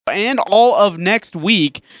and all of next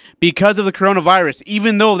week because of the coronavirus,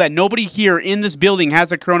 even though that nobody here in this building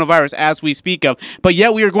has a coronavirus as we speak of. But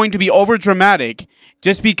yet we are going to be over dramatic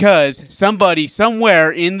just because somebody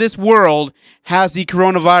somewhere in this world has the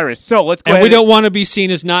coronavirus. So let's go ahead. And we don't want to be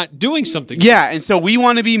seen as not doing something. Yeah, and so we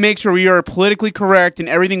want to make sure we are politically correct in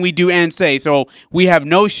everything we do and say. So we have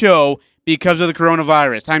no show because of the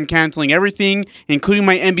coronavirus. I'm canceling everything, including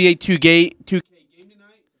my NBA 2K game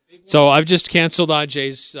tonight. So I've just canceled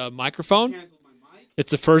Ajay's microphone.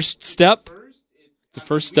 It's the first step. It's the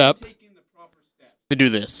first step to do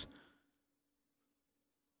this.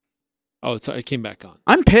 Oh, it came back on.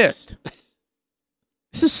 I'm pissed.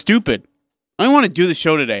 This is stupid. I don't want to do the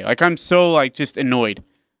show today. I'm so just annoyed.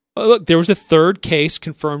 Look, there was a third case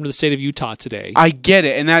confirmed in the state of Utah today. I get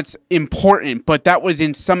it, and that's important, but that was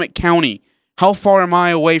in Summit County. How far am I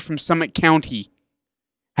away from Summit County?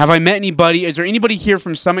 Have I met anybody? Is there anybody here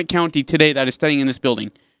from Summit County today that is studying in this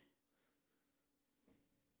building?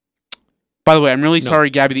 By the way, I'm really sorry,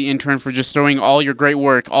 Gabby, the intern, for just throwing all your great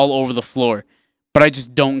work all over the floor, but I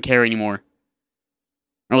just don't care anymore.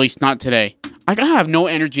 Or at least not today. I have no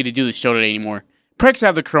energy to do this show today anymore. Pricks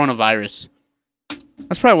have the coronavirus.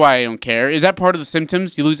 That's probably why I don't care. Is that part of the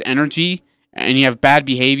symptoms? You lose energy and you have bad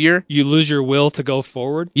behavior? You lose your will to go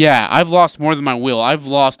forward? Yeah, I've lost more than my will. I've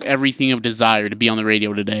lost everything of desire to be on the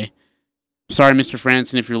radio today. Sorry, Mr.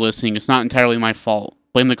 Frandsen, if you're listening. It's not entirely my fault.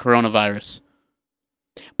 Blame the coronavirus.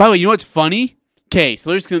 By the way, you know what's funny? Okay, so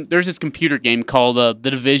there's this computer game called The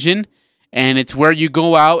Division, and it's where you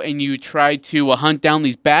go out and you try to hunt down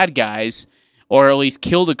these bad guys, or at least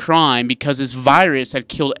kill the crime, because this virus had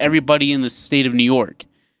killed everybody in the state of New York.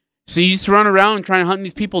 So you just run around and try to hunt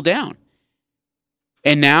these people down.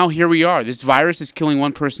 And now here we are. This virus is killing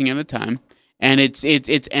one person at a time, and it's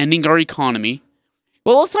ending our economy.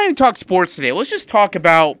 Well, let's not even talk sports today. Let's just talk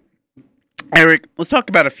about, Eric, let's talk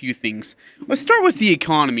about a few things. Let's start with the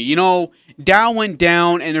economy. You know, Dow went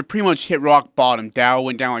down, and they're pretty much hit rock bottom. Dow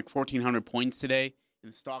went down 1,400 points today in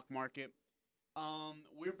the stock market.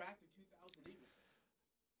 We're back.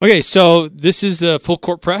 Okay, so this is the Full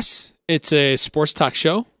Court Press. It's a sports talk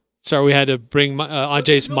show. Sorry, we had to bring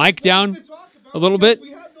Ajay's mic down a little bit. We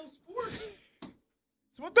had no sports.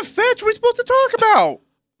 So what the fetch are we supposed to talk about?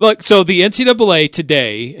 Look, so the NCAA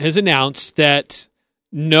today has announced that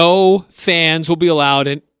no fans will be allowed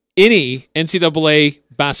in any NCAA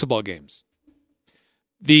basketball games.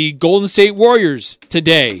 The Golden State Warriors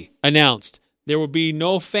today announced there will be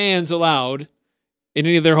no fans allowed in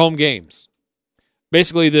any of their home games.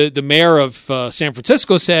 Basically, the mayor of San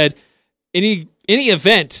Francisco said any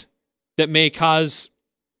event that may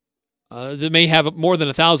have more than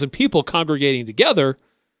 1,000 people congregating together,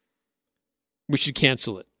 we should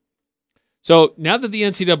cancel it. So now that the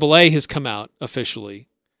NCAA has come out officially,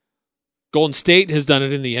 Golden State has done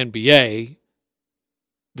it in the NBA.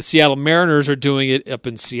 The Seattle Mariners are doing it up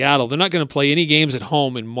in Seattle. They're not going to play any games at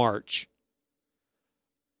home in March.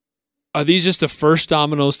 Are these just the first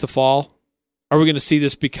dominoes to fall? Are we going to see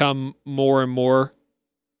this become more and more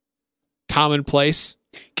commonplace?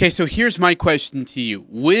 Okay, so here's my question to you.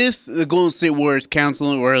 With the Golden State Warriors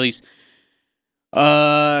canceling, or at least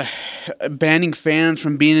banning fans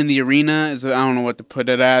from being in the arena, I don't know what to put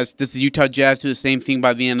it as. Does the Utah Jazz do the same thing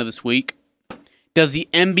by the end of this week? Does the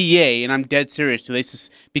NBA, and I'm dead serious,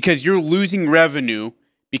 because you're losing revenue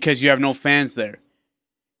because you have no fans there,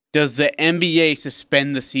 does the NBA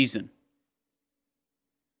suspend the season?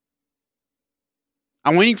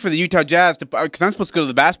 I'm waiting for the Utah Jazz because I'm supposed to go to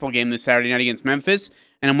the basketball game this Saturday night against Memphis,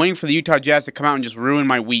 and I'm waiting for the Utah Jazz to come out and just ruin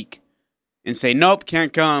my week and say, nope,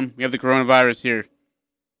 can't come. We have the coronavirus here.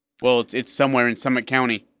 Well, it's somewhere in Summit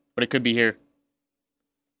County, but it could be here.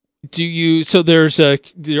 So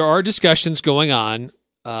there are discussions going on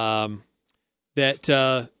that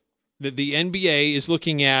the NBA is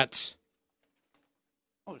looking at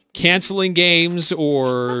canceling games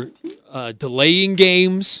or delaying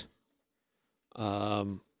games.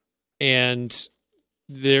 And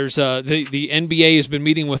there's the NBA has been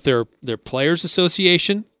meeting with their Players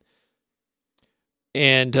Association,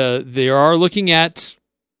 and they are looking at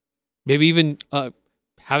maybe even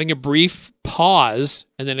having a brief pause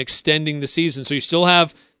and then extending the season. So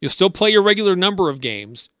you'll still play your regular number of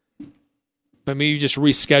games, but maybe you just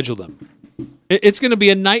reschedule them. It's going to be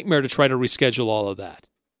a nightmare to try to reschedule all of that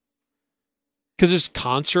because there's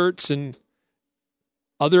concerts and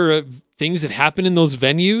other things that happen in those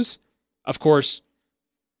venues. Of course,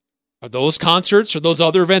 are those concerts or those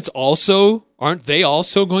other events aren't they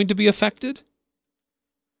also going to be affected?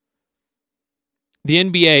 The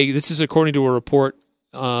NBA, this is according to a report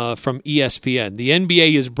from ESPN, the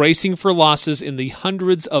NBA is bracing for losses in the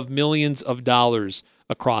hundreds of millions of dollars,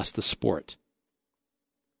 across the sport.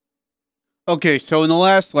 Okay, so in the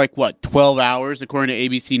last, 12 hours, according to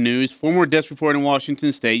ABC News, 4 more deaths reported in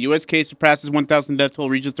Washington State. U.S. case surpasses 1,000 death toll,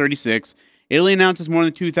 reaches 36. Italy announces more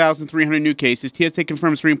than 2,300 new cases. TSA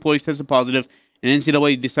confirms 3 employees tested positive, and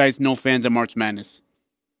NCAA decides no fans at March Madness.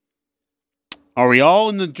 Are we all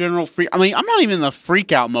in the general freak? I mean, I'm not even in the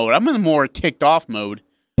freak out mode. I'm in the more ticked off mode.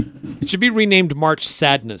 It should be renamed March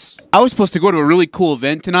Sadness. I was supposed to go to a really cool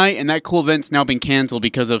event tonight, and that cool event's now been canceled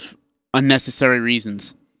because of unnecessary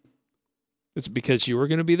reasons. Is it because you were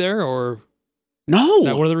going to be there, or no? Is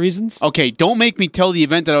that one of the reasons? Okay, don't make me tell the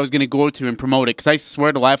event that I was going to go to and promote it, because I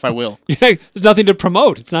swear to life I will. There's nothing to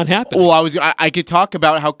promote. It's not happening. Well, I could talk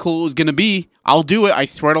about how cool it was going to be. I'll do it. I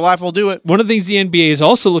swear to life I'll do it. One of the things the NBA is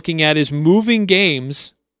also looking at is moving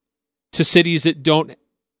games to cities that don't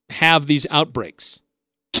have these outbreaks.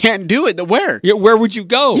 Can't do it. Where? Yeah, where would you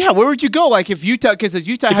go? Yeah, where would you go? Like if Utah, because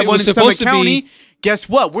Utah had one in Summit County. Guess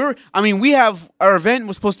what? We have our event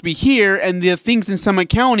was supposed to be here, and the things in Summit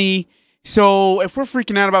County. So if we're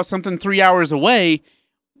freaking out about something 3 hours away,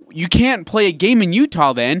 you can't play a game in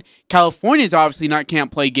Utah. Then California's obviously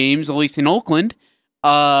can't play games, at least in Oakland,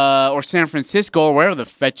 or San Francisco, or wherever the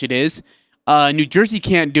fetch it is. New Jersey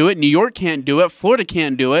can't do it. New York can't do it. Florida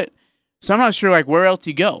can't do it. So I'm not sure where else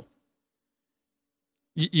you go.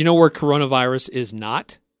 You know where coronavirus is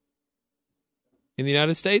not in the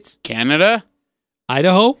United States? Canada,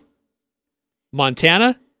 Idaho,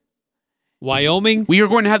 Montana, Wyoming. We are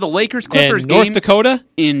going to have the Lakers-Clippers game North Dakota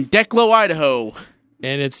in Declo, Idaho.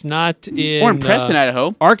 And it's not in... Or in Preston,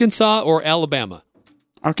 Idaho. Arkansas or Alabama.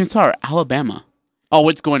 Arkansas or Alabama. Oh,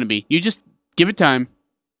 it's going to be. You just give it time.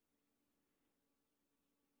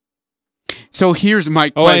 So here's my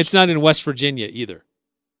question. Oh, and it's not in West Virginia either.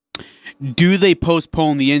 Do they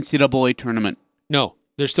postpone the NCAA tournament? No,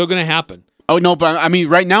 they're still going to happen. Oh, no, but I mean,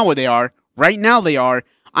 right now they are. Right now they are.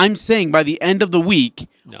 I'm saying by the end of the week,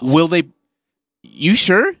 will they... You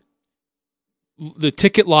sure? The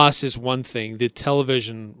ticket loss is one thing. The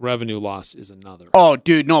television revenue loss is another. Oh,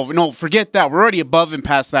 dude, no, forget that. We're already above and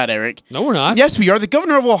past that, Eric. No, we're not. Yes, we are. The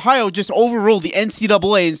governor of Ohio just overruled the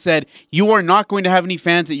NCAA and said, you are not going to have any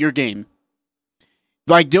fans at your game.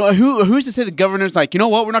 Like, who's to say the governor's like, you know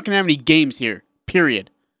what? We're not going to have any games here, period.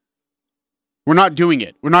 We're not doing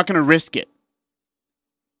it. We're not going to risk it.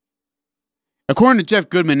 According to Jeff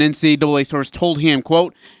Goodman, NCAA source told him,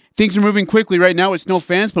 quote, things are moving quickly right now with no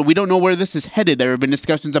fans, but we don't know where this is headed. There have been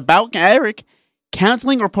discussions about, Eric,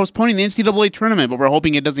 canceling or postponing the NCAA tournament, but we're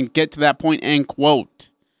hoping it doesn't get to that point, end quote.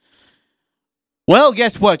 Well,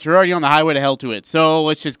 guess what? You're already on the highway to hell to it. So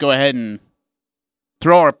let's just go ahead and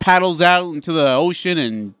throw our paddles out into the ocean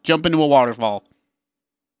and jump into a waterfall.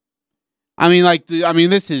 I mean,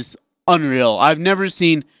 this is unreal. I've never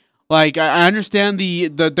seen, I understand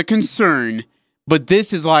the concern, but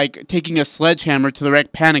this is like taking a sledgehammer to the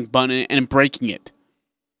wreck panic button and breaking it.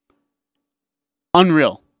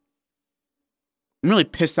 Unreal. I'm really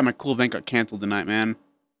pissed that my cool event got canceled tonight, man.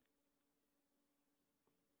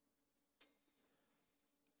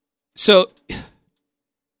 So,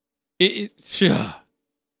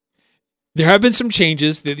 there have been some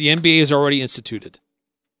changes that the NBA has already instituted.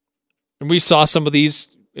 And we saw some of these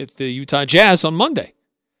at the Utah Jazz on Monday.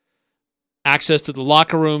 Access to the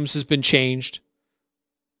locker rooms has been changed.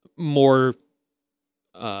 More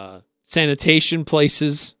sanitation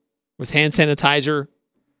places with hand sanitizer.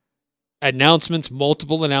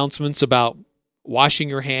 Multiple announcements about washing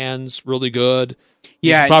your hands really good.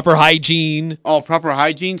 Yeah. Proper hygiene. Oh, proper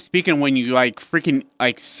hygiene? Speaking when you freaking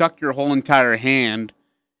suck your whole entire hand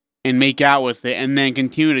and make out with it and then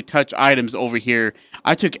continue to touch items over here.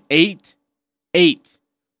 I took eight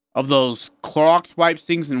of those Clorox wipes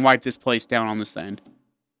things and wiped this place down on this end.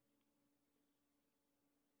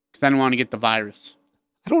 Because I didn't want to get the virus.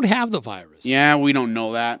 I don't have the virus. Yeah, we don't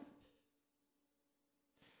know that.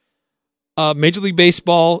 Major League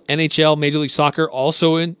Baseball, NHL, Major League Soccer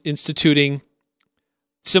also instituting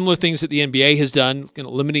similar things that the NBA has done,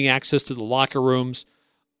 limiting access to the locker rooms.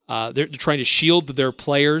 They're trying to shield their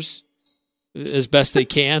players as best they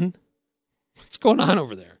can. What's going on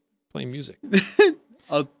over there? Playing music.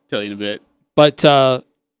 I'll tell you in a bit. But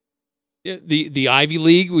the Ivy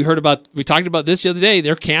League, we talked about this the other day.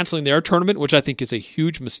 They're canceling their tournament, which I think is a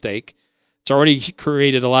huge mistake. It's already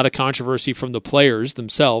created a lot of controversy from the players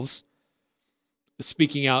themselves,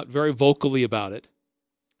 speaking out very vocally about it.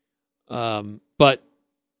 But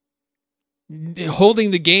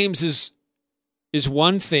holding the games is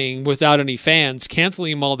one thing without any fans.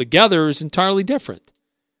 Canceling them all together is entirely different.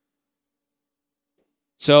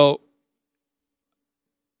 So,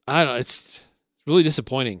 I don't know. It's really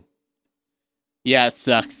disappointing. Yeah, it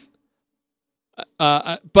sucks.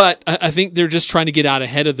 But I think they're just trying to get out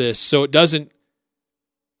ahead of this, so it doesn't.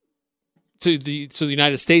 So the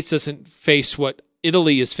United States doesn't face what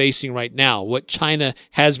Italy is facing right now, what China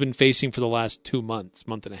has been facing for the last 2 months,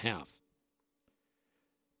 month and a half.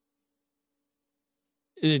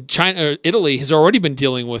 Italy has already been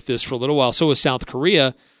dealing with this for a little while. So has South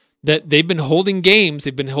Korea. That they've been holding games,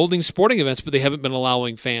 they've been holding sporting events, but they haven't been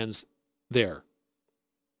allowing fans there.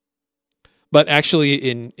 But actually,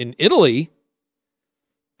 in Italy,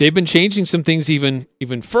 they've been changing some things even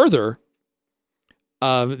further.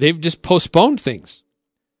 They've just postponed things.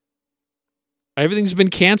 Everything's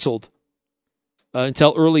been canceled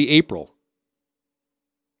until early April.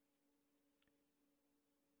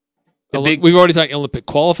 We've already talked Olympic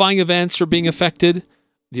qualifying events are being affected.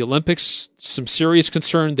 The Olympics, some serious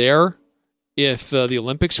concern there if the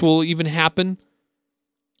Olympics will even happen,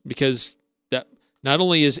 because that not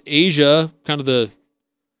only is Asia kind of the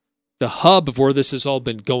hub of where this has all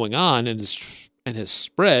been going on and has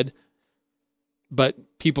spread, but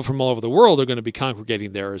people from all over the world are going to be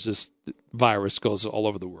congregating there as this virus goes all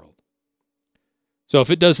over the world. So if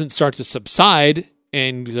it doesn't start to subside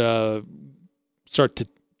and start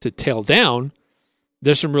to tail down,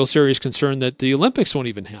 there's some real serious concern that the Olympics won't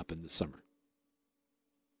even happen this summer.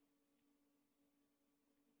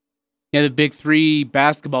 Yeah, the Big Three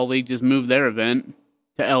basketball league just moved their event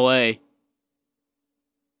to L.A.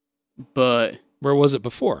 But where was it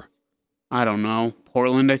before? I don't know.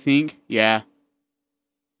 Portland, I think. Yeah.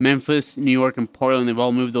 Memphis, New York, and Portland, they've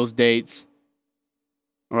all moved those dates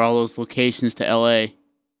or all those locations to L.A.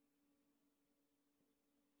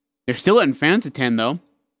 They're still letting fans attend, though.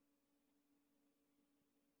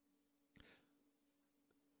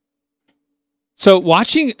 So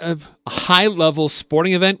watching a high-level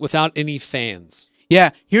sporting event without any fans. Yeah,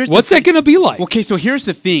 what's that going to be like? Okay, so here's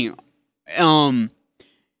the thing.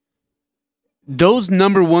 Those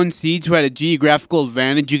number one seeds who had a geographical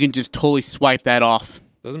advantage, you can just totally swipe that off.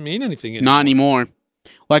 Doesn't mean anything anymore. Not anymore.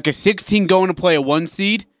 Like a 16 going to play a 1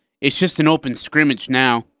 seed, it's just an open scrimmage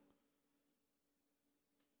now.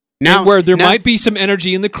 And where there might be some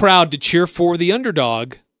energy in the crowd to cheer for the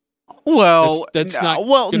underdog. Well, that's not.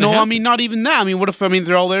 Well, no, happen. I mean, not even that. I mean, what if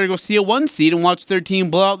they're all there to go see a 1 seed and watch their team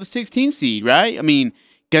blow out the 16 seed, right? I mean,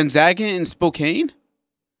 Gonzaga and Spokane.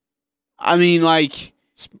 I mean, like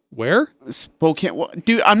where? Spokane. Well,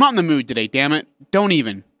 dude, I'm not in the mood today. Damn it! Don't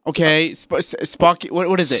even. Okay, what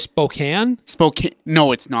is it? Spokane. Spokane.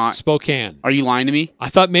 No, it's not. Spokane. Are you lying to me? I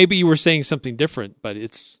thought maybe you were saying something different, but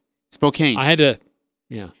it's Spokane. I had to.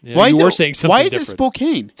 Yeah. Why you were saying something different. Why different. Is it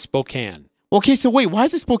Spokane? Spokane. Okay, so wait, why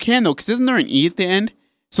is it Spokane, though? Because isn't there an E at the end?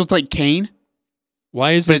 So it's like Kane?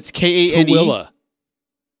 Why is but it it's Kane? Tooele?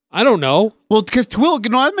 I don't know. Well, because Tooele,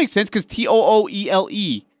 no, that makes sense, because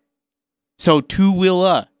Tooele. So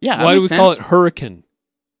Tooele. Yeah, why do we call it Hurricane?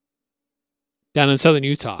 Down in southern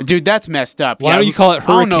Utah. Dude, that's messed up. Why don't you call it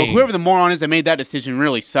Hurricane? I don't know. Whoever the moron is that made that decision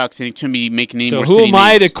really sucks, and he shouldn't be making any more city names. So who am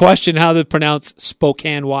I to names. question how to pronounce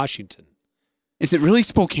Spokane, Washington? Is it really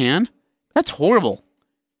Spokane? That's horrible.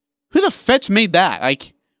 Who the fetch made that?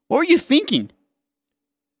 Like, what were you thinking?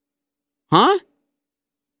 Huh?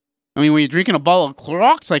 I mean, when you're drinking a bottle of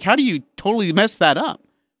Clorox, like, how do you totally mess that up?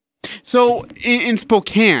 So, in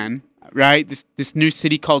Spokane, right, this new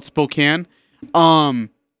city called Spokane, there's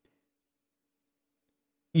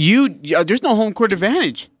no home court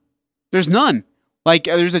advantage. There's none. Like,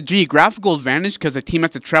 there's a geographical advantage because the team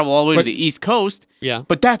has to travel all the way to the East Coast. Yeah.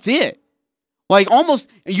 But that's it. Like,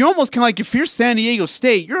 you're almost kind of like, if you're San Diego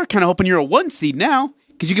State, you're kind of hoping you're a 1 seed now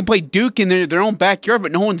because you can play Duke in their own backyard,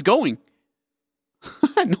 but no one's going.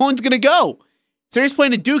 No one's going to go. So they're just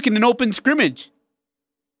playing a Duke in an open scrimmage.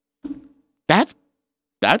 That'd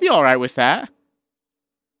be all right with that.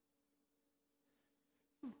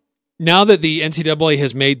 Now that the NCAA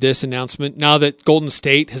has made this announcement, now that Golden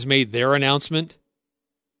State has made their announcement,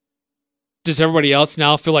 does everybody else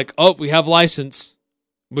now feel like, oh, we have license,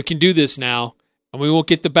 we can do this now, and we won't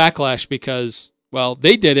get the backlash because, well,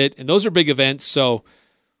 they did it, and those are big events, so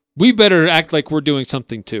we better act like we're doing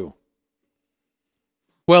something too.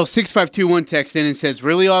 Well, 6521 texts in and says,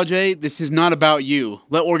 really, Ajay, this is not about you.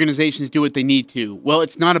 Let organizations do what they need to. Well,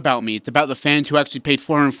 it's not about me. It's about the fans who actually paid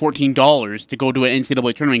 $414 to go to an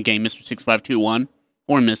NCAA tournament game, Mr. 6521.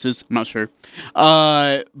 Or Mrs., I'm not sure.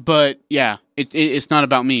 But, yeah, it's not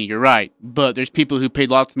about me. You're right. But there's people who paid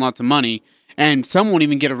lots and lots of money, and some won't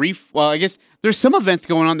even get a refund. Well, I guess there's some events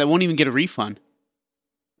going on that won't even get a refund.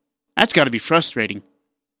 That's got to be frustrating.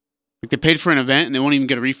 Like, they paid for an event, and they won't even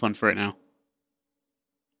get a refund for it now.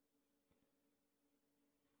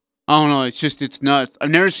 I don't know. It's nuts.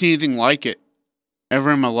 I've never seen anything like it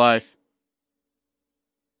ever in my life.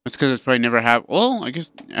 That's because it's probably never happened. Well, I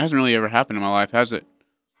guess it hasn't really ever happened in my life, has it?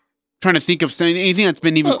 Trying to think of anything that's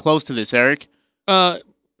been even close to this, Eric.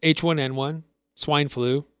 H1N1, swine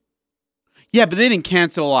flu. Yeah, but they didn't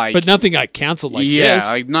cancel like. But nothing got canceled like this. Yeah,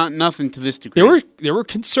 like nothing to this degree. There were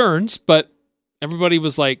concerns, but everybody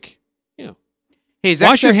was like, hey,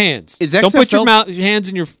 wash your hands. Don't put your hands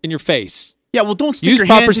in your face. Yeah, well, don't stick Use your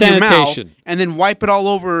proper hands in your mouth sanitation. and then wipe it all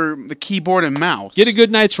over the keyboard and mouse. Get a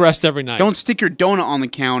good night's rest every night. Don't stick your donut on the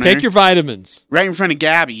counter. Take your vitamins. Right in front of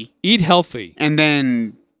Gabby. Eat healthy. And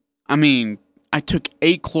then, I took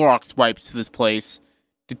 8 Clorox wipes to this place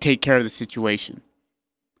to take care of the situation.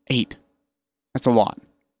 8. That's a lot.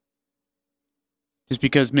 Just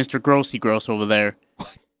because Mr. Grossy Gross over there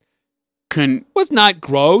couldn't. Was not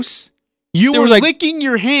gross. You were licking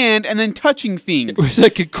your hand and then touching things. It was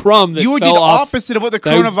like a crumb that you fell did the off. opposite of what the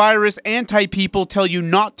coronavirus anti-people tell you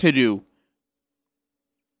not to do.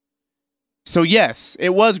 So yes,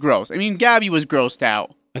 it was gross. Gabby was grossed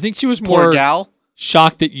out. I think she was Poor more gal.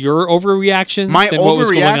 shocked at your overreaction My than what was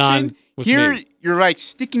going overreaction? on with Here, me. you're like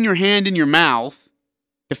sticking your hand in your mouth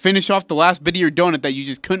to finish off the last bit of your donut that you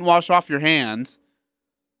just couldn't wash off your hands.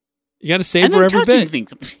 You got to And savor then every touching bit.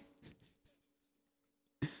 things.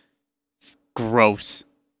 Gross.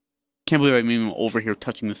 Can't believe I'm over here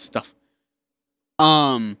touching this stuff.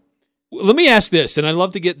 Let me ask this, and I'd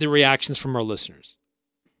love to get the reactions from our listeners.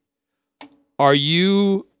 Are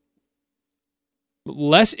you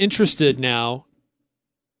less interested now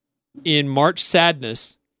in March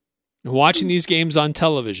Sadness and watching these games on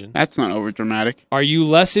television? That's not over dramatic. Are you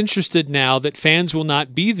less interested now that fans will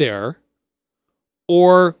not be there?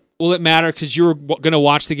 Or will it matter because you're going to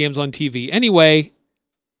watch the games on TV anyway,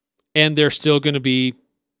 and they're still going to be...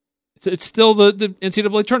 It's still the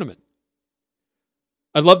NCAA tournament.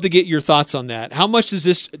 I'd love to get your thoughts on that. How much does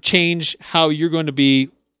this change how you're going to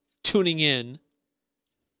be tuning in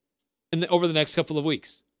over the next couple of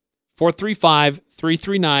weeks?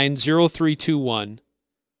 435-339-0321.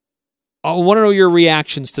 I want to know your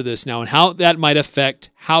reactions to this now and how that might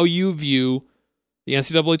affect how you view the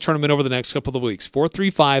NCAA tournament over the next couple of weeks.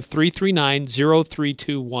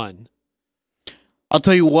 435-339-0321. I'll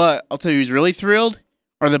tell you who's really thrilled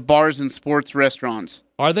are the bars and sports restaurants.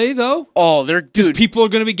 Are they though? Oh, they're because people are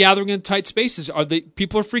going to be gathering in tight spaces.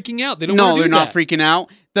 People are freaking out? They don't. No, they're not freaking out.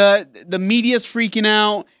 The media's freaking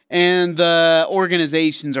out, and the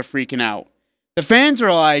organizations are freaking out. The fans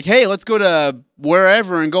are like, "Hey, let's go to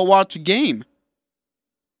wherever and go watch a game."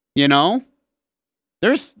 You know,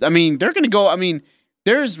 they're going to go.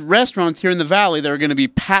 There's restaurants here in the Valley that are going to be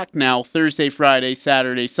packed now Thursday, Friday,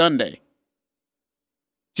 Saturday, Sunday.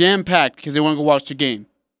 Jam-packed because they want to go watch the game.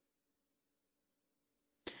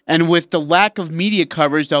 And with the lack of media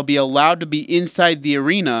coverage, they'll be allowed to be inside the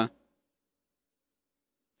arena.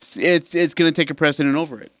 It's going to take a precedent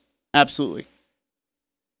over it. Absolutely.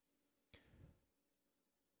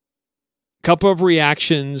 Couple of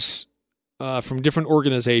reactions from different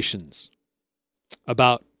organizations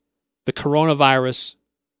about the coronavirus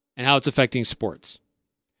and how it's affecting sports.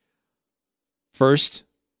 First,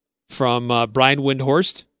 from Brian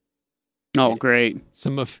Windhorst. Oh, great.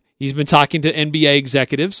 He's been talking to NBA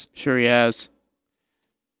executives. Sure he has.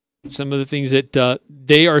 Some of the things that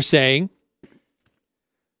they are saying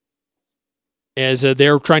as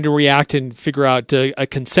they're trying to react and figure out a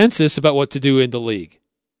consensus about what to do in the league.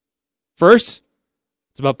 First,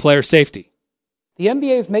 it's about player safety. The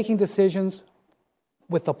NBA is making decisions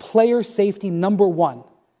with the player safety number one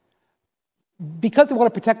because they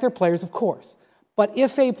want to protect their players, of course. But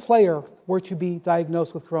if a player were to be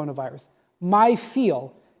diagnosed with coronavirus, my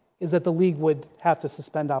feel is that the league would have to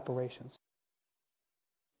suspend operations.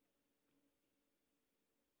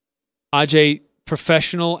 Ajay,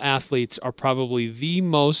 professional athletes are probably the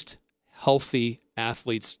most healthy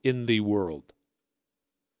athletes in the world.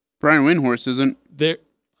 Brian Windhorst isn't.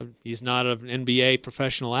 He's not an NBA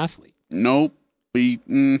professional athlete. Nope.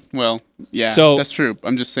 Well, yeah, so, that's true.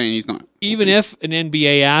 I'm just saying he's not. Even if an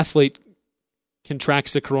NBA athlete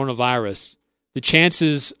contracts the coronavirus, the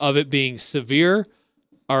chances of it being severe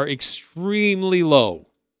are extremely low.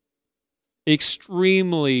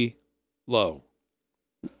 Extremely low.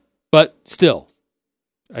 But still,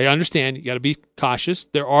 I understand you got to be cautious.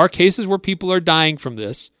 There are cases where people are dying from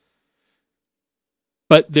this.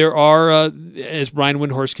 But there are, as Brian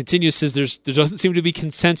Windhorst continues, says there doesn't seem to be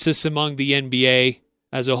consensus among the NBA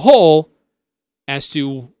as a whole as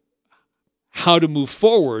to how to move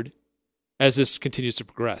forward as this continues to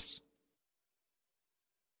progress.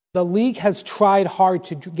 The league has tried hard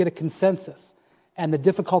to get a consensus, and the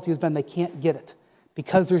difficulty has been they can't get it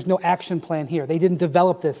because there's no action plan here. They didn't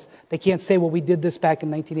develop this. They can't say, well, we did this back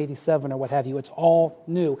in 1987 or what have you. It's all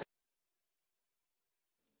new.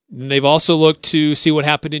 And they've also looked to see what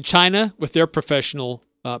happened in China with their professional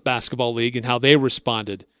basketball league and how they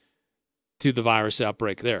responded to the virus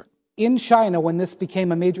outbreak there. In China, when this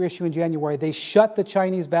became a major issue in January, they shut the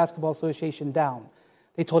Chinese Basketball Association down.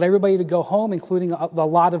 They told everybody to go home, including a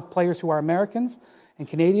lot of players who are Americans and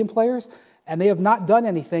Canadian players, and they have not done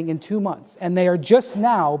anything in 2 months. And they are just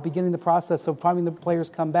now beginning the process of having the players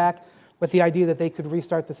come back with the idea that they could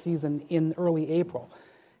restart the season in early April.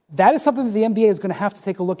 That is something that the NBA is going to have to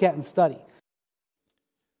take a look at and study.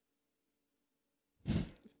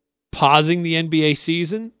 Pausing the NBA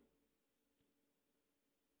season?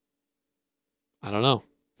 I don't know.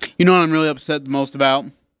 You know what I'm really upset the most about?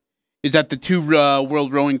 Is that the two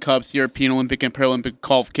World Rowing Cups, the European Olympic and Paralympic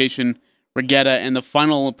Qualification Regatta and the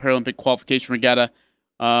final Paralympic Qualification Regatta,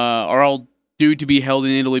 are all due to be held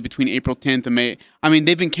in Italy between April 10th and May. I mean,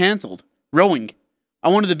 they've been canceled. Rowing.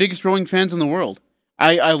 I'm one of the biggest rowing fans in the world.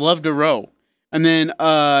 I love to row. And then,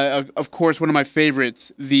 of course, one of my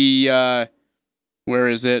favorites, the, where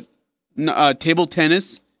is it? Table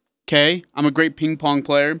tennis. Okay. I'm a great ping pong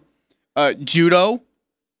player. Judo.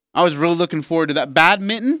 I was really looking forward to that.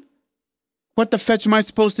 Badminton. What the fetch am I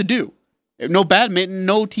supposed to do? No badminton,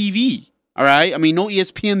 no TV. All right. I mean, no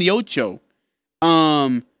ESPN the Ocho.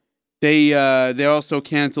 They also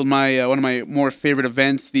canceled my one of my more favorite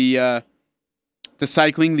events, the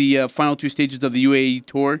cycling. The final two stages of the UAE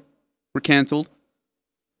tour were canceled.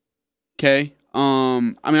 Okay. I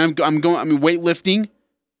mean, I'm going. I mean, weightlifting.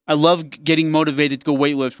 I love getting motivated to go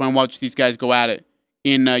weightlift when I watch these guys go at it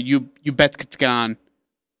in Uzbekistan.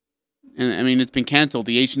 And I mean, it's been canceled.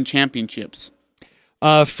 The Asian Championships.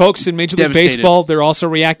 Folks in Major League Baseball, they're also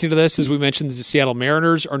reacting to this. As we mentioned, the Seattle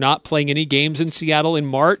Mariners are not playing any games in Seattle in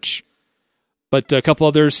March. But a couple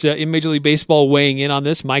others in Major League Baseball weighing in on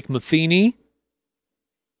this. Mike Matheny.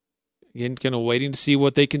 Again, kind of waiting to see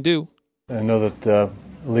what they can do. I know that the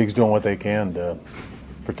league's doing what they can to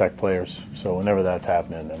protect players. So whenever that's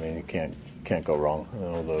happening, I mean, you can't go wrong. You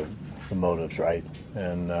know, the motive's right.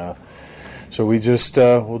 And so we just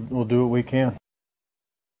we'll do what we can.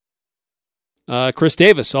 Chris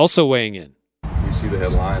Davis also weighing in. We see the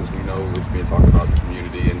headlines. We know it's being talked about in the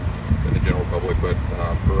community and the general public, but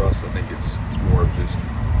for us, I think it's more of just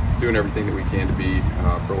doing everything that we can to be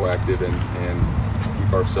proactive and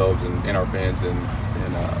keep ourselves and our fans in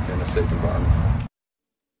a safe environment.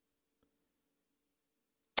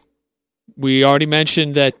 We already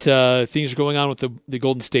mentioned that things are going on with the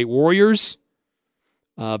Golden State Warriors.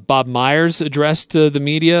 Bob Myers addressed the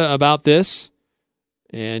media about this,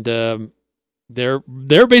 and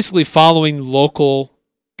they're basically following local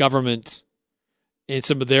government and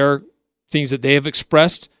some of their things that they have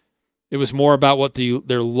expressed. It was more about what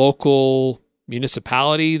their local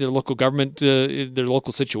municipality, their local government, their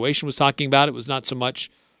local situation was talking about. It was not so much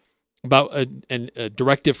about a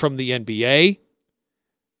directive from the NBA.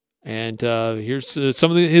 And here's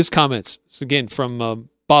some of his comments. So again, from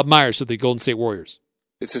Bob Myers of the Golden State Warriors.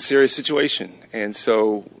 It's a serious situation, and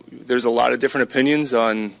so there's a lot of different opinions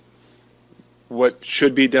on what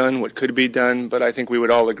should be done, what could be done, but I think we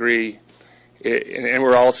would all agree, and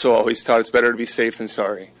we're also always taught it's better to be safe than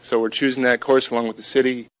sorry. So we're choosing that course along with the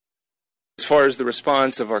city. As far as the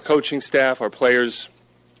response of our coaching staff, our players,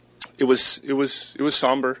 it was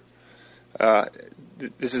somber.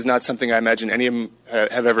 This is not something I imagine any of them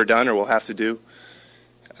have ever done or will have to do.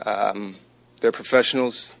 They're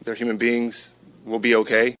professionals, they're human beings. We'll be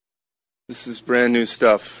okay. This is brand new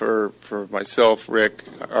stuff for myself, Rick,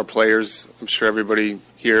 our players. I'm sure everybody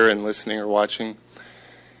here and listening or watching.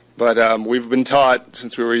 But we've been taught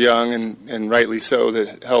since we were young, and rightly so,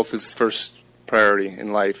 that health is first priority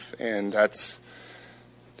in life, and that's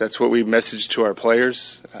what we message to our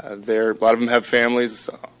players. A lot of them have families,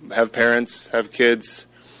 have parents, have kids,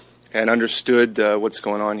 and understood what's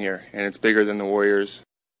going on here, and it's bigger than the Warriors.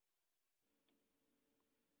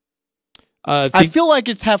 I feel like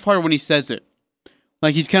it's half-hearted when he says it.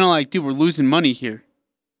 Like, he's kind of like, dude, we're losing money here.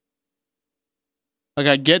 Like,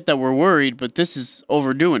 I get that we're worried, but this is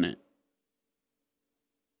overdoing it.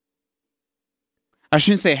 I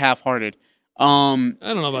shouldn't say half-hearted. I don't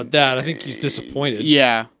know about that. I think he's disappointed.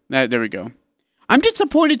 Yeah, there we go. I'm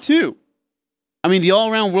disappointed, too. I mean, the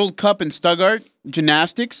all-around World Cup in Stuttgart,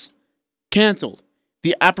 gymnastics, canceled.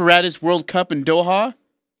 The Apparatus World Cup in Doha,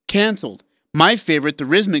 canceled. My favorite, the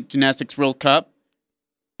Rhythmic Gymnastics World Cup,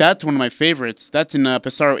 that's one of my favorites. That's in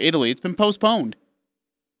Pesaro, Italy. It's been postponed.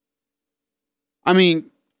 I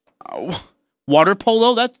mean, water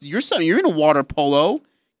polo, you're into water polo.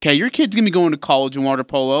 Okay, your kid's going to be going to college in water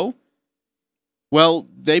polo. Well,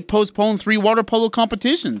 they postponed 3 water polo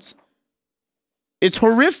competitions. It's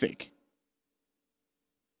horrific.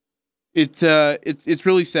 It's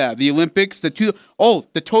really sad. The Olympics, the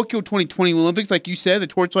Tokyo 2020 Olympics, like you said, the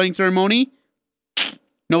torch lighting ceremony.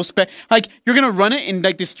 No like you're gonna run it in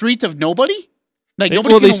like the streets of nobody. Like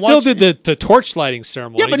nobody's they gonna still watch did the torch lighting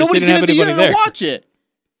ceremony. Yeah, but just nobody's didn't have gonna anybody there. watch it.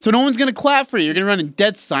 So no one's gonna clap for you. You're gonna run in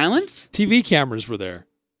dead silence. TV cameras were there.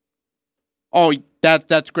 Oh,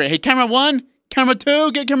 that's great. Hey, camera 1, camera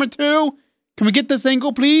 2, get camera 2. Can we get this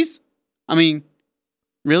angle, please? I mean,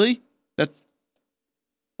 really?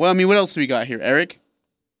 Well, I mean, what else do we got here, Eric?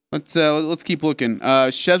 Let's keep looking.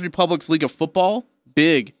 Czech Republic's League of Football,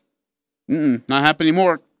 big. Not happening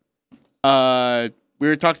anymore. We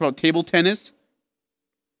were talking about table tennis,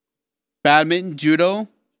 badminton, judo.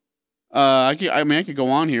 I could go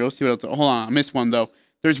on here. Let's see what else. Hold on, I missed one though.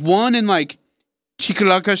 There's one in like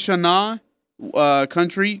Chikalakashana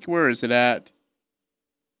country. Where is it at?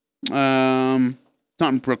 It's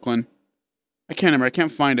not in Brooklyn. I can't remember. I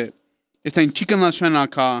can't find it. It's in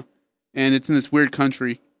Chikalakashana, and it's in this weird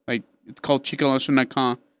country. Like it's called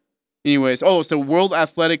Chikalakashana. Anyways, so World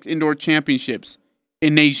Athletics Indoor Championships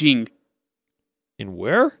in Beijing. In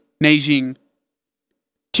where? Beijing.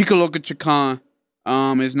 Chikalakashana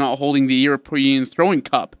is not holding the European Throwing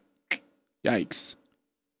Cup. Yikes.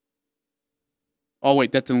 Oh,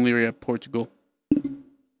 wait, that's in Liria, Portugal.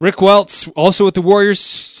 Rick Welts, also with the Warriors,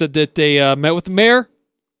 said that they met with the mayor,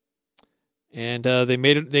 and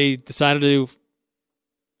they decided to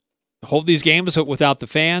hold these games without the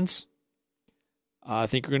fans. I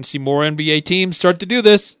think we're going to see more NBA teams start to do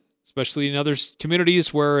this, especially in other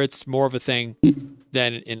communities where it's more of a thing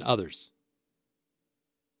than in others.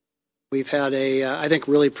 We've had I think,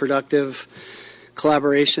 really productive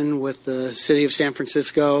collaboration with the city of San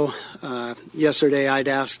Francisco. Yesterday, I'd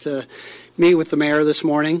asked to meet with the mayor this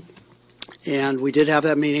morning, and we did have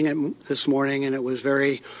that meeting this morning, and it was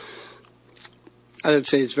I would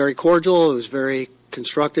say it's very cordial. It was very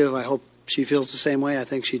constructive. I hope she feels the same way. I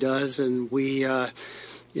think she does. And we, at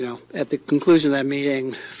the conclusion of that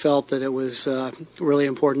meeting, felt that it was really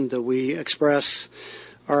important that we express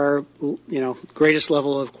our, greatest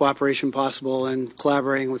level of cooperation possible and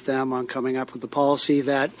collaborating with them on coming up with a policy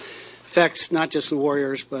that affects not just the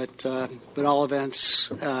Warriors, but all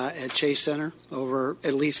events at Chase Center over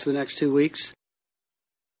at least the next 2 weeks.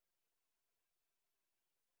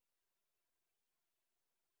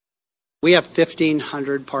 We have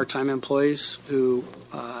 1,500 part-time employees who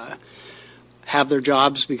have their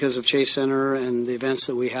jobs because of Chase Center and the events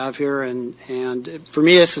that we have here. And for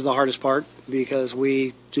me, this is the hardest part because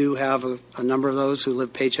we do have a number of those who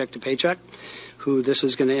live paycheck to paycheck, who this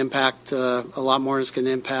is going to impact a lot more. It's going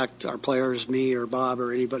to impact our players, me or Bob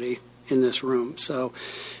or anybody in this room. So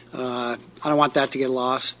I don't want that to get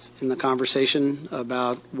lost in the conversation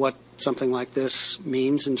about what something like this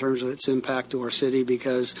means in terms of its impact to our city,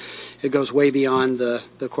 because it goes way beyond the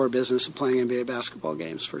core business of playing NBA basketball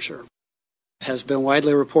games, for sure. It has been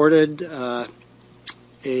widely reported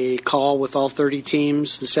a call with all 30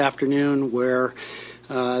 teams this afternoon where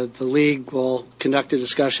the league will conduct a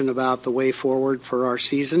discussion about the way forward for our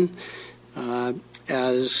season.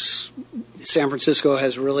 As San Francisco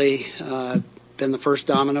has really been the first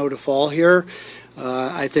domino to fall here,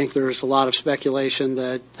 I think there's a lot of speculation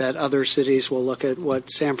that other cities will look at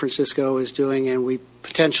what San Francisco is doing, and we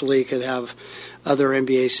potentially could have other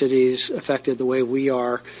NBA cities affected the way we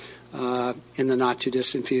are in the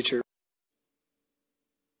not-too-distant future.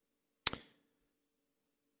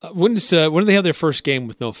 When do they have their first game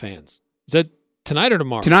with no fans? Is that tonight or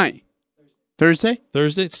tomorrow? Tonight. Thursday?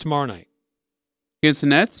 Thursday? It's tomorrow night. Against the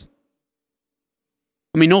Nets?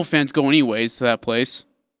 I mean, no fans go anyways to that place.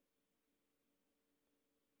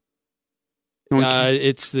 No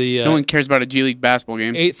one cares about a G League basketball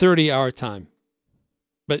game. 8:30 our time.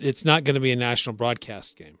 But it's not going to be a national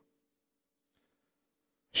broadcast game.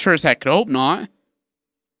 Sure as heck could hope not.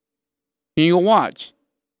 You go watch.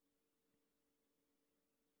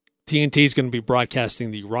 TNT is going to be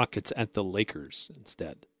broadcasting the Rockets at the Lakers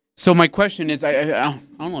instead. So my question is, I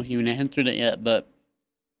don't know if you even answered it yet, but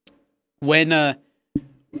when does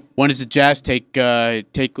the Jazz take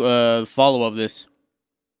the follow of this?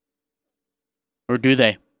 Or do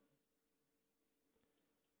they?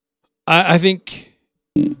 I think,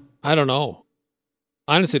 I don't know.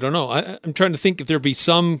 Honestly, don't know. I'm trying to think if there'd be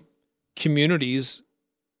some communities,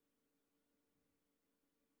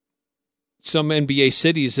 some NBA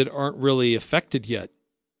cities that aren't really affected yet.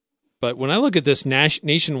 But when I look at this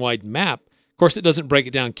nationwide map, of course, it doesn't break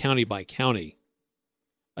it down county by county.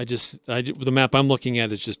 The map I'm looking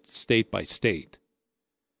at is just state by state.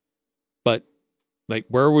 But, like,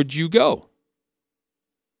 where would you go?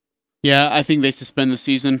 Yeah, I think they suspend the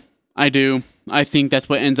season. I do. I think that's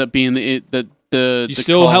what ends up being the. Do you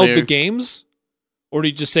still held the games, or do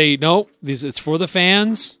you just say no? It's for the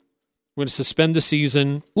fans. We're going to suspend the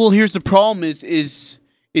season. Well, here's the problem: is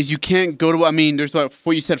you can't go to. I mean, there's what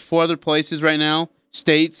you said 4 other places right now,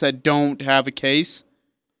 states that don't have a case.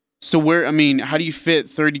 So how do you fit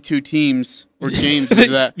 32 teams or games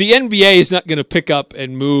into that? The NBA is not going to pick up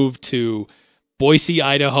and move to Boise,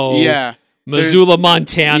 Idaho. Yeah. Missoula,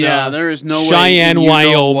 Montana. Yeah, there is no Cheyenne, way.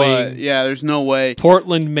 Wyoming. Yeah, there's no way.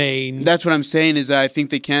 Portland, Maine. That's what I'm saying is that I think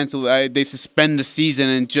they cancel. They suspend the season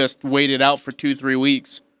and just wait it out for 2-3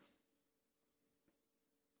 weeks.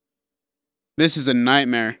 This is a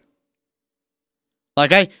nightmare.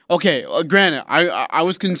 Granted, I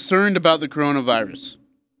was concerned about the coronavirus.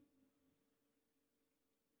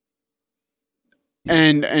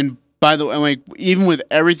 And by the way, even with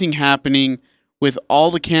everything happening, with all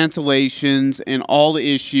the cancellations and all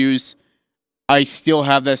the issues, I still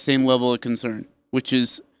have that same level of concern, which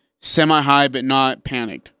is semi-high but not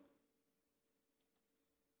panicked.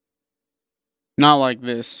 Not like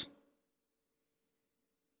this.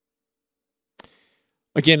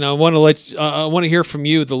 Again, I want to hear from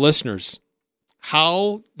you, the listeners.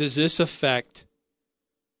 How does this affect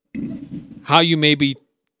how you may be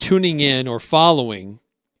tuning in or following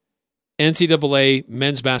NCAA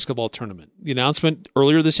men's basketball tournament? The announcement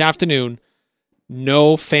earlier this afternoon,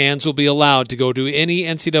 no fans will be allowed to go to any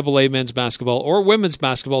NCAA men's basketball or women's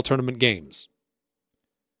basketball tournament games.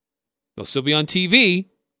 They'll still be on TV.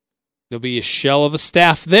 There'll be a shell of a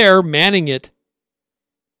staff there manning it,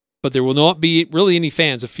 but there will not be really any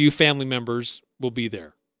fans. A few family members will be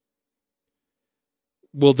there.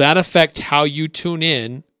 Will that affect how you tune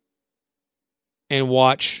in and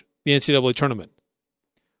watch the NCAA tournament?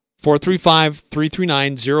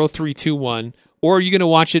 435-339-0321, or are you going to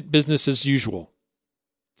watch it business as usual?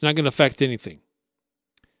 It's not going to affect anything.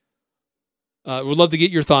 We'd love to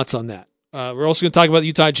get your thoughts on that. We're also going to talk about the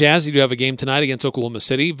Utah Jazz. You do have a game tonight against Oklahoma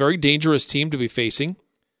City. Very dangerous team to be facing.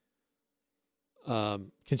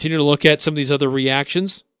 Continue to look at some of these other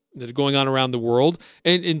reactions that are going on around the world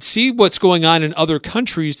and see what's going on in other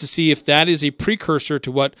countries to see if that is a precursor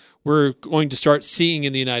to what we're going to start seeing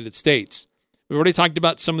in the United States. We've already talked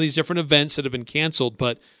about some of these different events that have been canceled,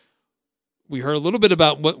 but we heard a little bit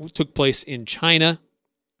about what took place in China,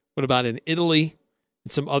 what about in Italy,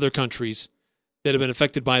 and some other countries that have been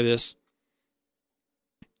affected by this.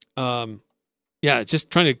 Just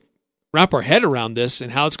trying to wrap our head around this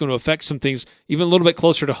and how it's going to affect some things even a little bit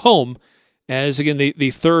closer to home, as, again,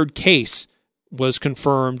 the third case was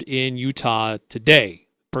confirmed in Utah today,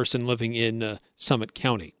 person living in Summit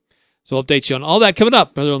County. So I'll update you on all that coming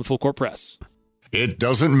up on the Full Court Press. It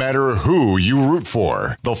doesn't matter who you root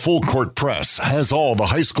for. The Full Court Press has all the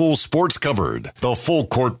high school sports covered. The Full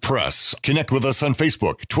Court Press. Connect with us on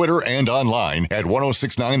Facebook, Twitter, and online at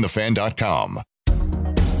 1069thefan.com.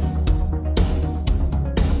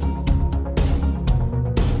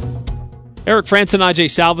 Eric Frandsen Ajay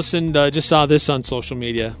Salvesen just saw this on social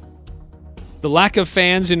media. The lack of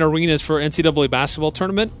fans in arenas for NCAA basketball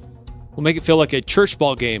tournament will make it feel like a church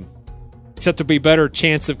ball game, except there'll be better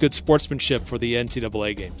chance of good sportsmanship for the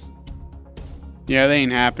NCAA games. Yeah, they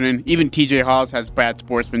ain't happening. Even TJ Haws has bad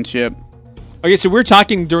sportsmanship. Okay, so we were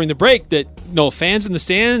talking during the break that no fans in the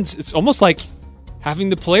stands. It's almost like having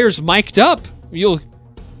the players mic'd up. There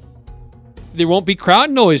won't be crowd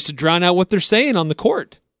noise to drown out what they're saying on the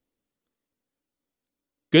court.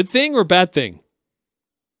 Good thing or bad thing?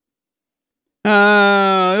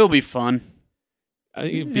 It'll be fun.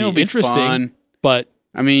 It'll be interesting, fun. But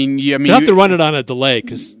you have to run it on a delay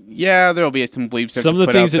because there'll be some bleeps. Some of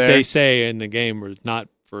the things that they say in the game are not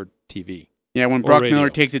for TV. Yeah, when Brock Miller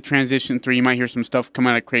takes a transition 3, you might hear some stuff come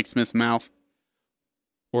out of Craig Smith's mouth.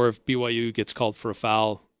 Or if BYU gets called for a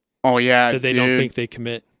foul. Oh yeah, that they don't think they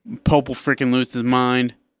commit. Pope will freaking lose his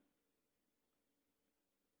mind.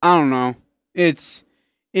 I don't know. It's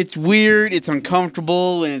weird. It's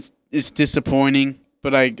uncomfortable, and it's disappointing.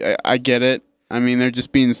 But I get it. They're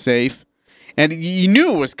just being safe. And you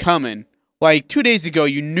knew it was coming. Like 2 days ago,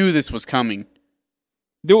 you knew this was coming.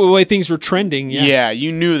 The way things were trending, yeah. Yeah,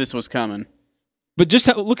 you knew this was coming. But just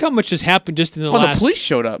look how much has happened just in the last... the police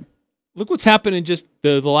showed up. Look what's happened in just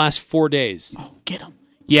the last 4 days. Oh, get them.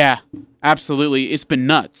 Yeah, absolutely. It's been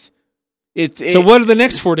nuts. So what are the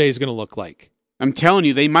next 4 days going to look like? I'm telling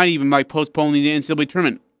you, they might even postpone the NCAA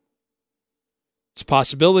tournament. It's a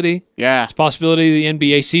possibility. Yeah. It's a possibility the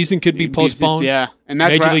NBA season could be postponed. Yeah. And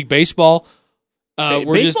that's Major League Baseball.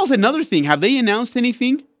 Baseball's another thing. Have they announced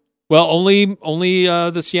anything? Well, only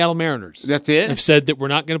the Seattle Mariners. That's it? Have said that we're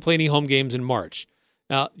not going to play any home games in March.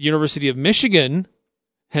 Now, University of Michigan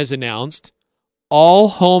has announced all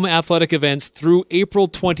home athletic events through April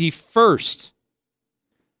 21st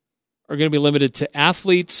are going to be limited to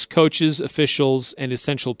athletes, coaches, officials, and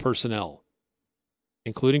essential personnel,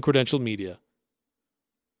 including credentialed media,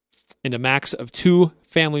 and a max of 2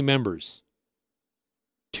 family members.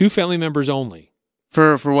 2 family members only.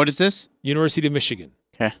 For what is this? University of Michigan.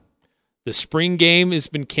 Okay. The spring game has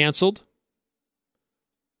been canceled.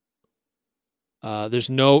 There's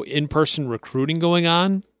no in-person recruiting going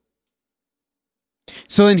on.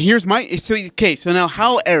 So then here's so now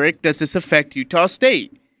how, Eric, does this affect Utah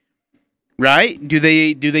State? Right? Do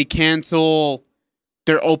they cancel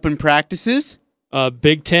their open practices?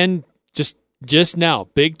 Big Ten just now.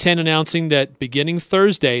 Big Ten announcing that beginning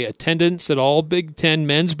Thursday, attendance at all Big Ten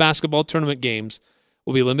men's basketball tournament games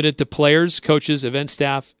will be limited to players, coaches, event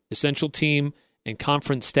staff, essential team, and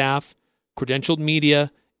conference staff, credentialed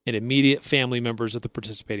media, and immediate family members of the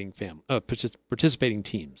participating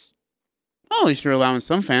teams. Oh, at least you're allowing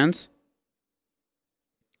some fans.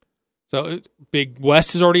 So Big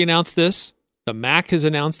West has already announced this. The MAC has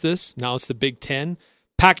announced this. Now it's the Big Ten.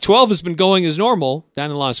 Pac-12 has been going as normal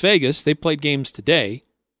down in Las Vegas. They played games today.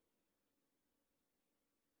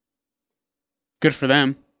 Good for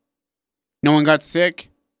them. No one got sick.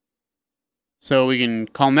 So we can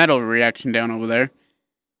calm that overreaction down over there.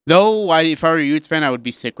 Though, if I were a Utes fan, I would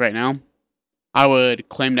be sick right now. I would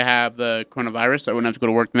claim to have the coronavirus. I wouldn't have to go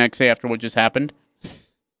to work the next day after what just happened.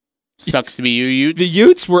 Sucks to be you, Utes. The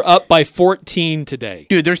Utes were up by 14 today.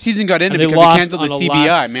 Dude, their season got ended because they canceled the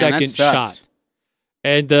CBI. Man, that sucks. Shot.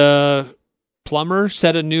 And Plummer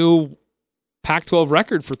set a new Pac-12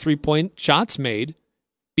 record for 3-point shots made.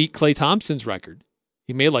 Beat Klay Thompson's record.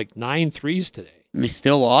 He made like 9 threes today. And they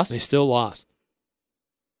still lost? They still lost.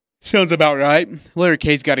 Sounds about right. Larry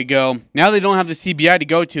K's got to go. Now they don't have the CBI to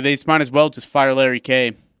go to. They just might as well just fire Larry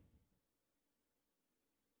K.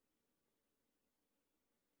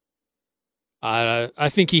 I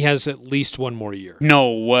think he has at least one more year.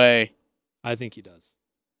 No way. I think he does.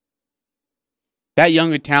 That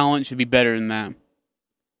young talent should be better than that.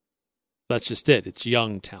 That's just it. It's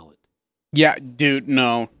young talent. Yeah, dude,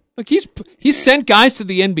 no. Look, he's sent guys to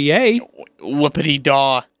the NBA.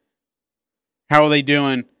 Whoopity-daw. How are they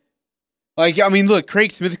doing? Look,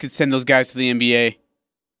 Craig Smith could send those guys to the NBA.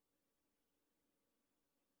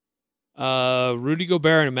 Rudy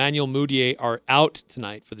Gobert and Emmanuel Mudiay are out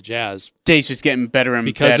tonight for the Jazz. Day's just getting better and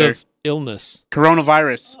because better. Of illness.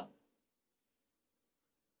 Coronavirus.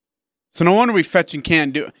 So no wonder we fetching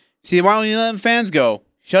can't do it. See, why don't you let the fans go?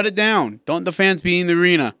 Shut it down. Don't let the fans be in the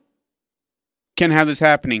arena. Can't have this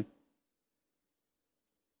happening.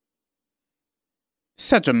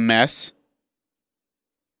 Such a mess.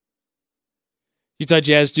 Utah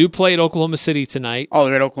Jazz do play at Oklahoma City tonight. Oh,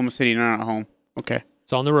 they're at Oklahoma City, not at home. Okay.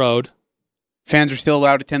 It's on the road. Fans are still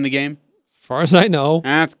allowed to attend the game? As far as I know.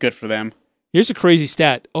 That's good for them. Here's a crazy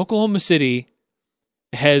stat. Oklahoma City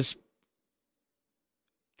has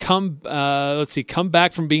come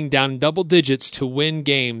back from being down in double digits to win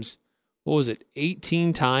games. What was it?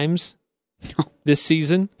 18 times this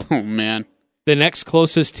season. Oh, man. The next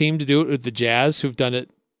closest team to do it with the Jazz, who've done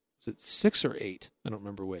it, was it 6 or 8? I don't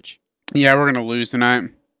remember which. Yeah, we're going to lose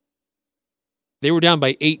tonight. They were down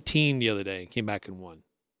by 18 the other day and came back and won.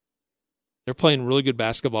 They're playing really good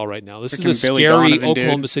basketball right now. This is a scary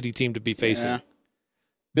Oklahoma City team to be facing. Yeah.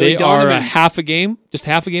 They are a half a game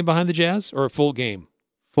behind the Jazz, or a full game?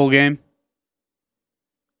 Full game.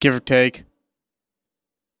 Give or take.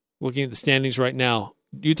 Looking at the standings right now,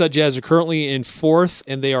 Utah Jazz are currently in 4th,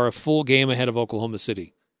 and they are a full game ahead of Oklahoma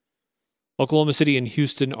City. Oklahoma City and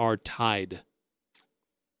Houston are tied.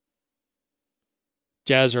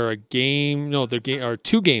 Jazz are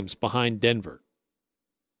 2 games behind Denver.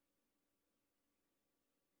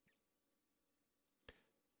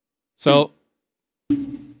 So,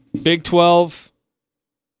 Big 12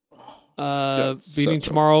 beating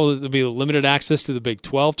tomorrow. There'll be limited access to the Big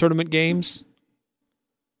 12 tournament games.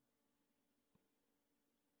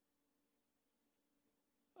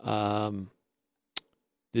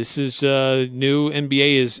 This is new.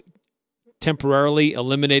 NBA is temporarily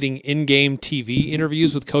eliminating in-game TV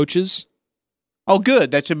interviews with coaches. Oh, good.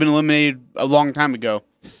 That should have been eliminated a long time ago,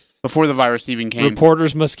 before the virus even came.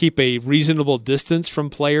 Reporters must keep a reasonable distance from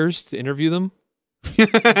players to interview them.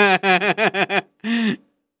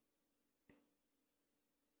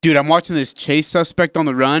 Dude, I'm watching this chase suspect on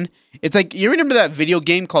the run. It's like, you remember that video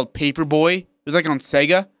game called Paperboy? It was like on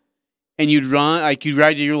Sega. And you'd ride your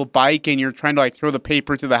little bike and you're trying to throw the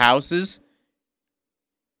paper to the houses.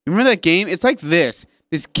 Remember that game? It's like this.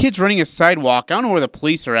 This kid's running a sidewalk. I don't know where the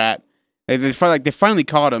police are at. They finally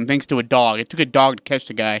caught him thanks to a dog. It took a dog to catch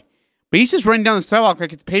the guy. But he's just running down the sidewalk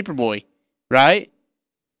like it's Paperboy, right?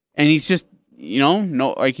 And he's just, he's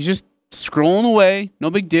just scrolling away,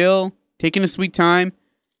 no big deal, taking a sweet time.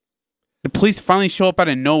 The police finally show up out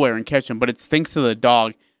of nowhere and catch him, but it's thanks to the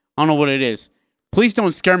dog. I don't know what it is. Police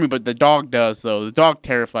don't scare me, but the dog does, though. The dog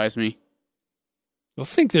terrifies me. They'll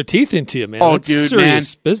sink their teeth into you, man. Oh, That's dude,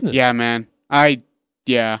 serious man. business. Yeah, man.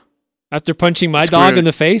 Yeah. After punching my dog in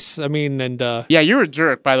the face, yeah, you're a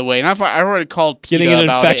jerk, by the way. And I've already called PETA getting an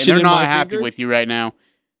about it, and infection they're in not my happy finger? with you right now.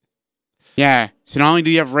 Yeah. So not only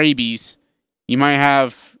do you have rabies, you might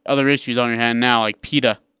have other issues on your hand now, like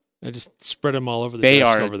PETA. I just spread them all over the They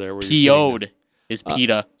desk are over there. Where you're PO'd is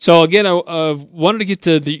PETA. So again, I wanted to get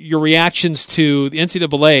to your reactions to the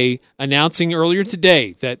NCAA announcing earlier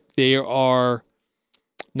today that they are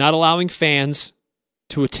not allowing fans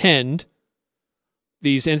to attend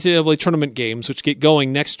these NCAA tournament games, which get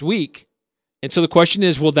going next week. And so the question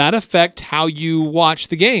is, will that affect how you watch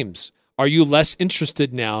the games? Are you less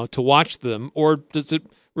interested now to watch them, or does it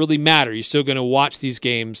really matter? You're still going to watch these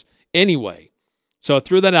games anyway. So I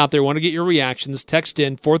threw that out there. I want to get your reactions. Text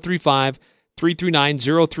in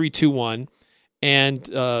 435-339-0321. And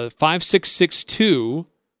 5662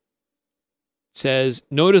 says,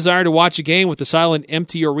 no desire to watch a game with a silent,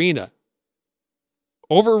 empty arena.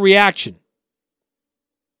 Overreaction.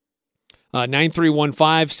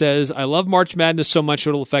 9315 says, I love March Madness so much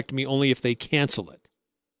it'll affect me only if they cancel it.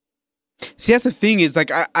 See, that's the thing is,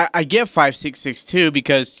 like, I get 5662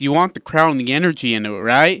 because you want the crowd and the energy into it,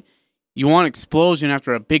 right? You want explosion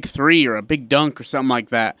after a big three or a big dunk or something like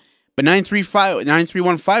that. But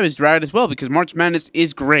 9315 is right as well because March Madness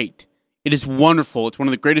is great. It is wonderful. It's one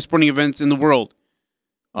of the greatest sporting events in the world.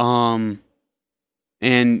 And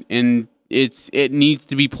it needs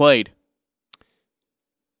to be played.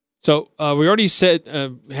 So we already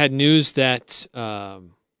had news that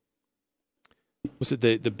was it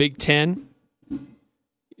the Big Ten?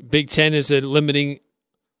 Big Ten is limiting.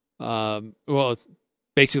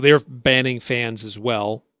 Basically they're banning fans as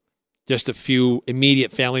well. Just a few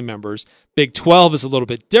immediate family members. Big 12 is a little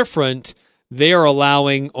bit different. They are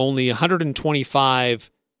allowing only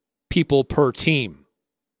 125 people per team.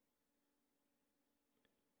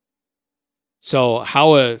 So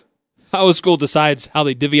how a school decides how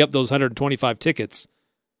they divvy up those 125 tickets.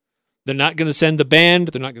 They're not going to send the band.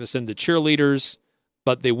 They're not going to send the cheerleaders,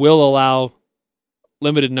 but they will allow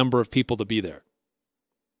limited number of people to be there.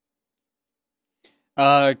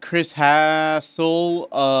 Chris Hassel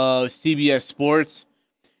of CBS Sports.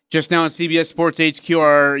 Just now on CBS Sports HQ,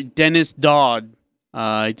 our Dennis Dodd,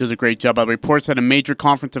 he does a great job. Reports that a major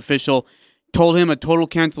conference official told him a total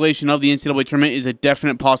cancellation of the NCAA tournament is a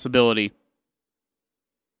definite possibility.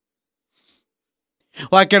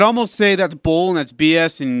 Well, I could almost say that's bull and that's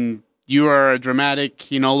BS and you are a dramatic,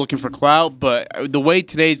 looking for clout, but the way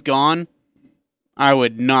today's gone, I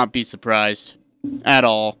would not be surprised at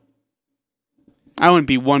all. I wouldn't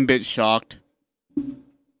be one bit shocked.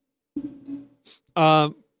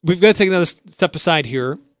 We've got to take another step aside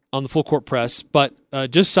here on the Full Court Press, but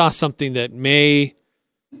just saw something that maybe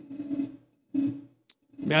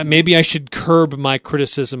I should curb my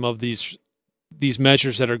criticism of these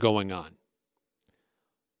measures that are going on.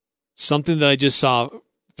 Something that I just saw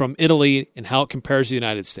from Italy and how it compares to the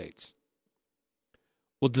United States.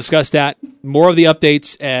 We'll discuss that. More of the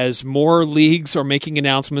updates as more leagues are making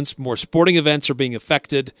announcements, more sporting events are being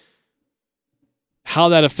affected. How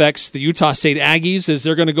that affects the Utah State Aggies as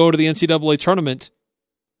they're going to go to the NCAA tournament,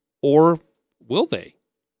 or will they?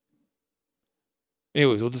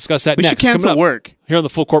 Anyways, we'll discuss that we next. We should cancel work. Here on the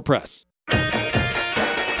Full Court Press.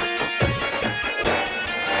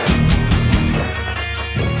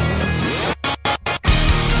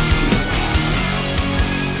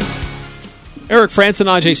 Eric Frandsen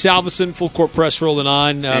Ajay Salvesen, Full Court Press rolling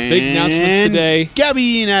on. Big announcements today.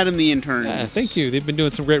 Gabby and Adam, the interns. Thank you. They've been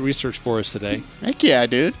doing some great research for us today. Heck yeah,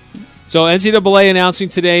 dude. So NCAA announcing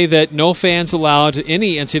today that no fans allowed to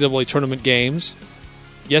any NCAA tournament games.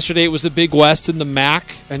 Yesterday it was the Big West and the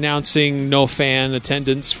MAC announcing no fan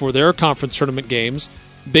attendance for their conference tournament games.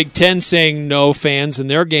 Big Ten saying no fans in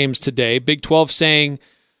their games today. Big 12 saying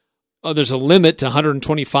there's a limit to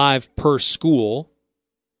 125 per school.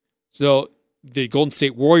 So the Golden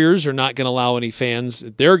State Warriors are not going to allow any fans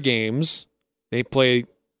at their games. They play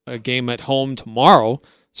a game at home tomorrow,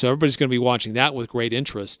 so everybody's going to be watching that with great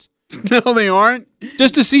interest. No, they aren't.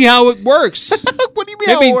 Just to see how it works. What do you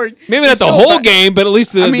mean? Maybe not the whole game, but at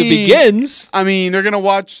least the begins. I mean, they're going to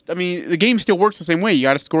watch. I mean, the game still works the same way. You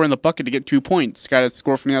got to score in the bucket to get 2 points. You got to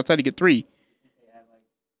score from the outside to get 3.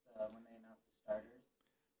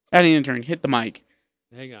 Add an intern. Hit the mic.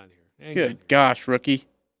 Hang on here. Good gosh, rookie.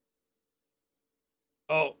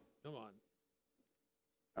 Oh, come on.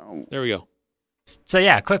 There we go. So,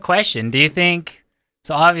 yeah, quick question. Do you think,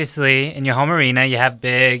 so obviously in your home arena, you have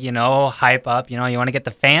big, hype up, you want to get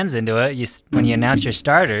the fans into it when you announce your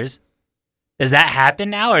starters. Does that happen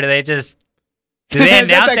now, or do they just... Do they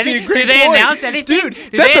announce anything? Dude,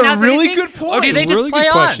 Do that's they a announce really anything? good point. Or do they just Really play good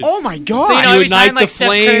on? question. Oh my god! So, You every ignite time, like, the Steph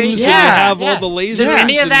flames, Curry- and Yeah, you have yeah. all the lasers Does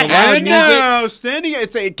any of and that the happen loud now? music. Standing.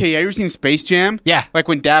 It's okay. You ever seen Space Jam? Yeah. Like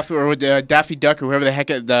when Daffy Duck or whoever the heck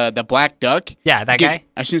the black duck. Yeah, that guy.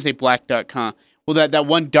 I shouldn't say black duck, huh? Well, that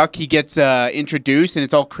one duck he gets introduced and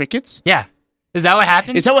it's all crickets. Yeah. Is that what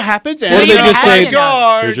happens? Is that what happens? Or do they just say,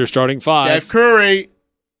 guard, here's your starting five. Steph Curry.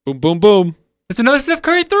 Boom, boom, boom. It's another Steph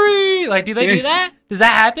Curry 3. Like, do they do that? Does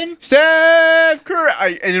that happen? Steph Curry.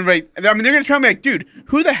 And everybody, they're going to try me like, dude,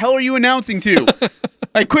 who the hell are you announcing to?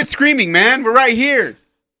 Like, quit screaming, man. We're right here.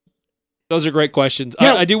 Those are great questions.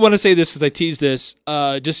 Yeah. I do want to say this because I teased this.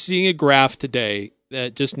 Just seeing a graph today,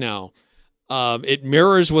 just now, it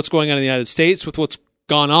mirrors what's going on in the United States with what's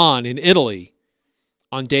gone on in Italy.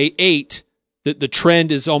 On day 8, the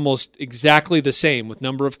trend is almost exactly the same with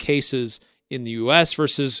number of cases in the U.S.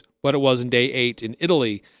 versus what it was in day 8 in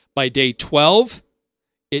Italy. By day 12,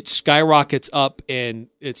 it skyrockets up, and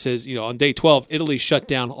it says, on day 12, Italy shut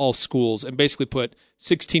down all schools and basically put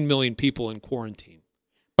 16 million people in quarantine.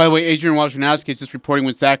 By the way, Adrian Wojnarowski is just reporting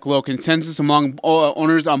with Zach Lowe. Consensus among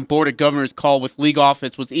owners on board of governors call with league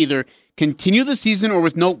office was either continue the season or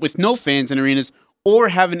with no fans in arenas, or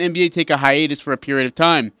have an NBA take a hiatus for a period of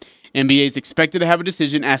time. NBA is expected to have a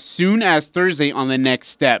decision as soon as Thursday on the next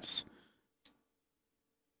steps.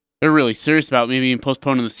 They're really serious about maybe even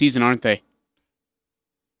postponing the season, aren't they?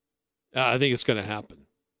 I think it's going to happen.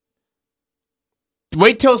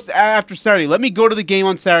 Wait till after Saturday. Let me go to the game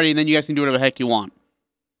on Saturday, and then you guys can do whatever the heck you want.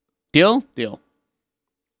 Deal? Deal.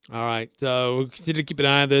 All right. We'll continue to keep an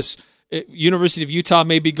eye on this. University of Utah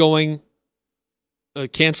may be canceling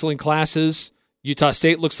classes. Utah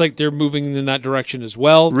State looks like they're moving in that direction as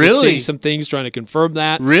well. Really? Just seeing some things, trying to confirm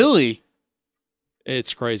that. Really?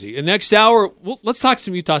 It's crazy. And next hour, let's talk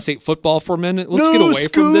some Utah State football for a minute. Let's get away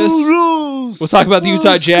from this. Rules. We'll talk about the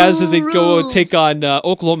Utah Jazz as they go take on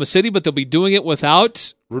Oklahoma City, but they'll be doing it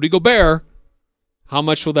without Rudy Gobert. How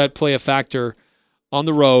much will that play a factor on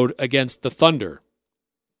the road against the Thunder?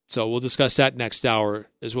 So we'll discuss that next hour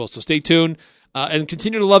as well. So stay tuned and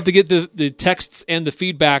continue to love to get the texts and the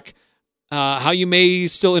feedback. How you may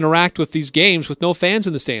still interact with these games with no fans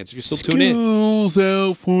in the stands. If you're still tuned in. School's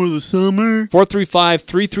out for the summer.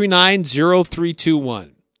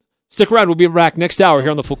 435-339-0321. Stick around. We'll be back next hour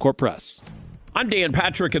here on the Full Court Press. I'm Dan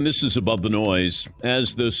Patrick, and this is Above the Noise.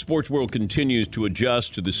 As the sports world continues to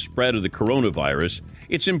adjust to the spread of the coronavirus,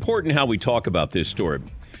 it's important how we talk about this story,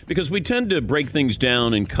 because we tend to break things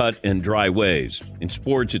down in cut and dry ways. In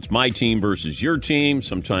sports, it's my team versus your team.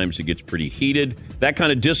 Sometimes it gets pretty heated. That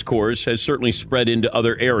kind of discourse has certainly spread into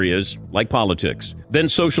other areas, like politics. Then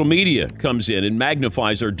social media comes in and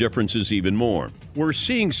magnifies our differences even more. We're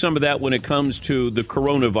seeing some of that when it comes to the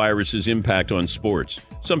coronavirus's impact on sports.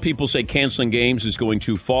 Some people say canceling games is going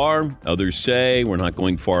too far. Others say we're not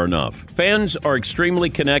going far enough. Fans are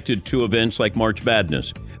extremely connected to events like March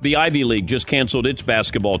Madness. The Ivy League just canceled its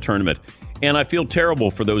basketball tournament, and I feel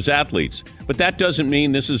terrible for those athletes. But that doesn't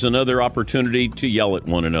mean this is another opportunity to yell at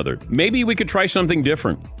one another. Maybe we could try something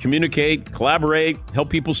different. Communicate, collaborate, help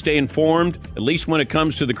people stay informed, at least when it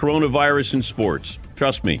comes to the coronavirus in sports.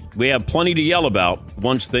 Trust me, we have plenty to yell about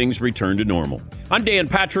once things return to normal. I'm Dan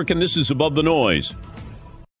Patrick, and this is Above the Noise.